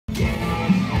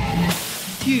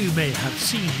You may have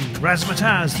seen the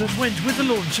razzmatazz that went with the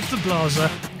launch of the Blaser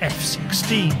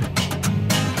F16.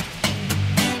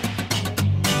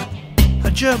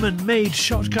 A German-made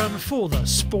shotgun for the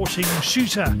sporting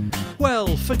shooter.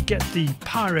 Well, forget the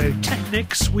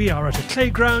pyrotechnics. We are at a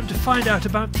playground to find out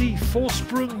about the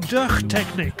Vorsprung durch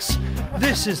techniques.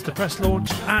 This is the press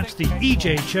launch at the E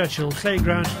J Churchill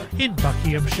playground in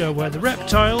Buckinghamshire, where the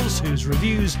reptiles, whose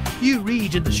reviews you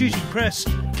read in the shooting press,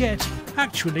 get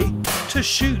actually to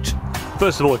shoot.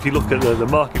 First of all, if you look at the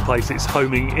marketplace it's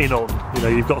homing in on,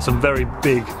 you've got some very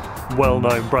big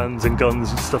well-known brands and guns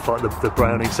and stuff like the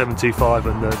Browning 725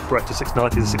 and the Beretta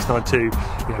 690, the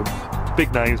 692,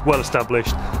 big names, well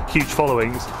established, huge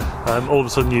followings. All of a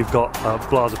sudden you've got a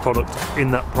Blaser product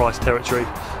in that price territory.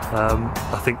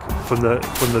 I think from the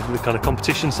kind of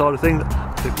competition side of things,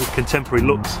 the contemporary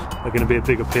looks are going to be a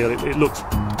big appeal. It looks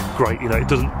great, it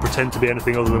doesn't pretend to be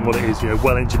anything other than what it is,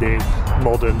 well engineered,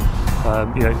 modern,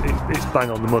 it's bang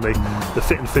on the money. The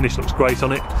fit and finish looks great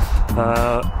on it.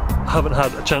 Haven't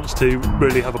had a chance to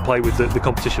really have a play with the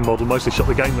competition model, mostly shot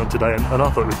the game gun today, and I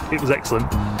thought it was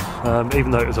excellent.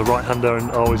 Even though it was a right-hander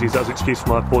and I always use that as an excuse for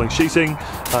my appalling shooting,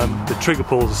 the trigger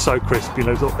pulls are so crisp,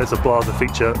 there's a Blaser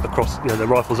feature across their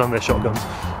rifles and their shotguns.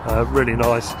 Really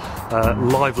nice,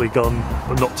 lively gun,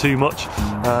 but not too much,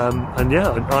 and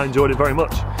yeah, I enjoyed it very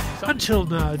much. Until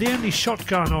now, the only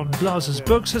shotgun on Blaser's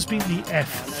books has been the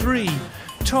F3.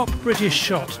 Top British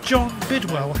shot John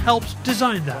Bidwell helped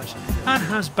design that and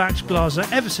has backed Blaser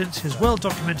ever since his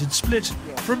well-documented split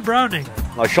from Browning.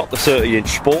 I shot the 30-inch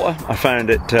Sporter. I found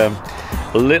it a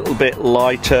little bit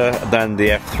lighter than the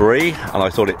F3 and I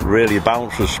thought it really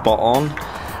balance was spot on.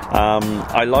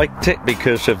 I liked it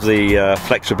because of the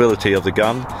flexibility of the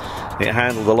gun. It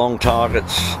handled the long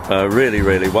targets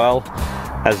really well,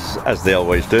 as they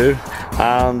always do,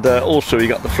 and also you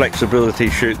got the flexibility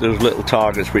to shoot those little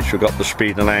targets which have got the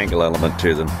speed and angle element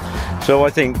to them. So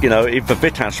I think if a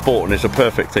Vitas Sporting is a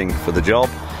perfect thing for the job,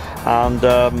 and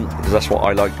that's what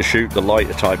I like to shoot, the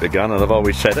lighter type of gun, and I've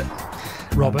always said it.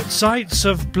 Robert Seitz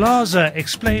of Blaser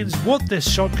explains what this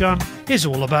shotgun is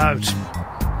all about.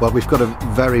 Well, we've got a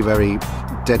very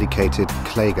dedicated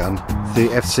clay gun. The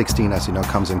F16, as you know,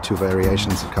 comes in two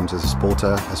variations. It comes as a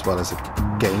sporter as well as a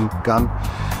game gun.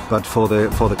 But for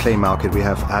the clay market, we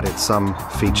have added some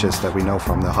features that we know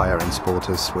from the higher end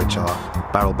sporters, which are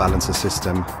barrel balancer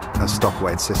system, a stock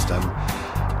weight system,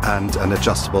 and an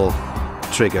adjustable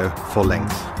trigger for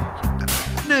length.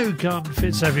 No gun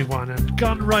fits everyone, and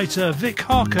gun writer Vic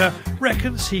Harker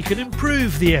reckons he can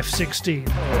improve the F16.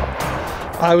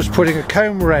 I was putting a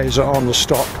comb razor on the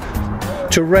stock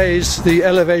to raise the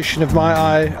elevation of my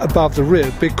eye above the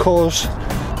rib because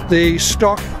the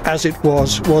stock as it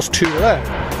was too low,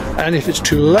 and if it's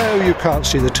too low you can't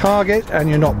see the target and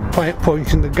you're not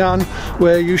pointing the gun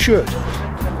where you should.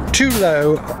 Too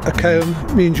low a comb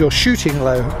means you're shooting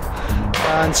low,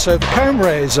 and so the comb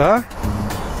razor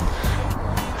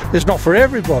is not for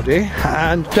everybody,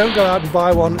 and don't go out and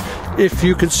buy one if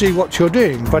you can see what you're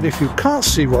doing. But if you can't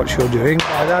see what you're doing,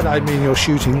 by that I mean you're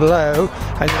shooting low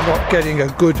and you're not getting a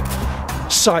good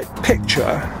sight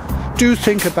picture, do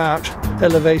think about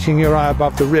elevating your eye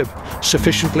above the rib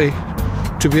sufficiently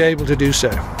to be able to do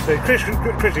so. So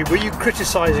critically, were you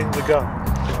criticising the gun?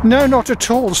 No, not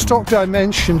at all. Stock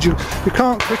dimensions, you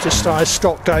can't criticise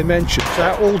stock dimensions.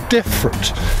 They're all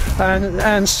different.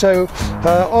 And so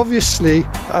obviously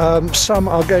some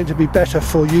are going to be better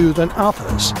for you than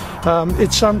others.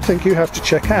 It's something you have to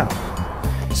check out.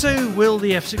 So will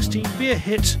the F16 be a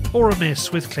hit or a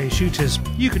miss with clay shooters?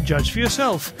 You can judge for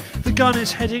yourself. The gun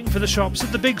is heading for the shops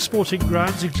at the big sporting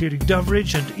grounds including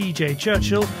Doveridge and E J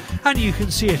Churchill, and you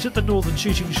can see it at the Northern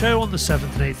Shooting Show on the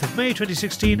 7th and 8th of May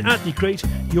 2016 at the Great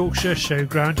Yorkshire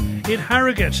Showground in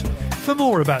Harrogate. For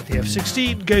more about the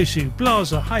F16, go to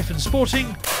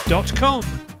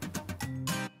blaser-sporting.com.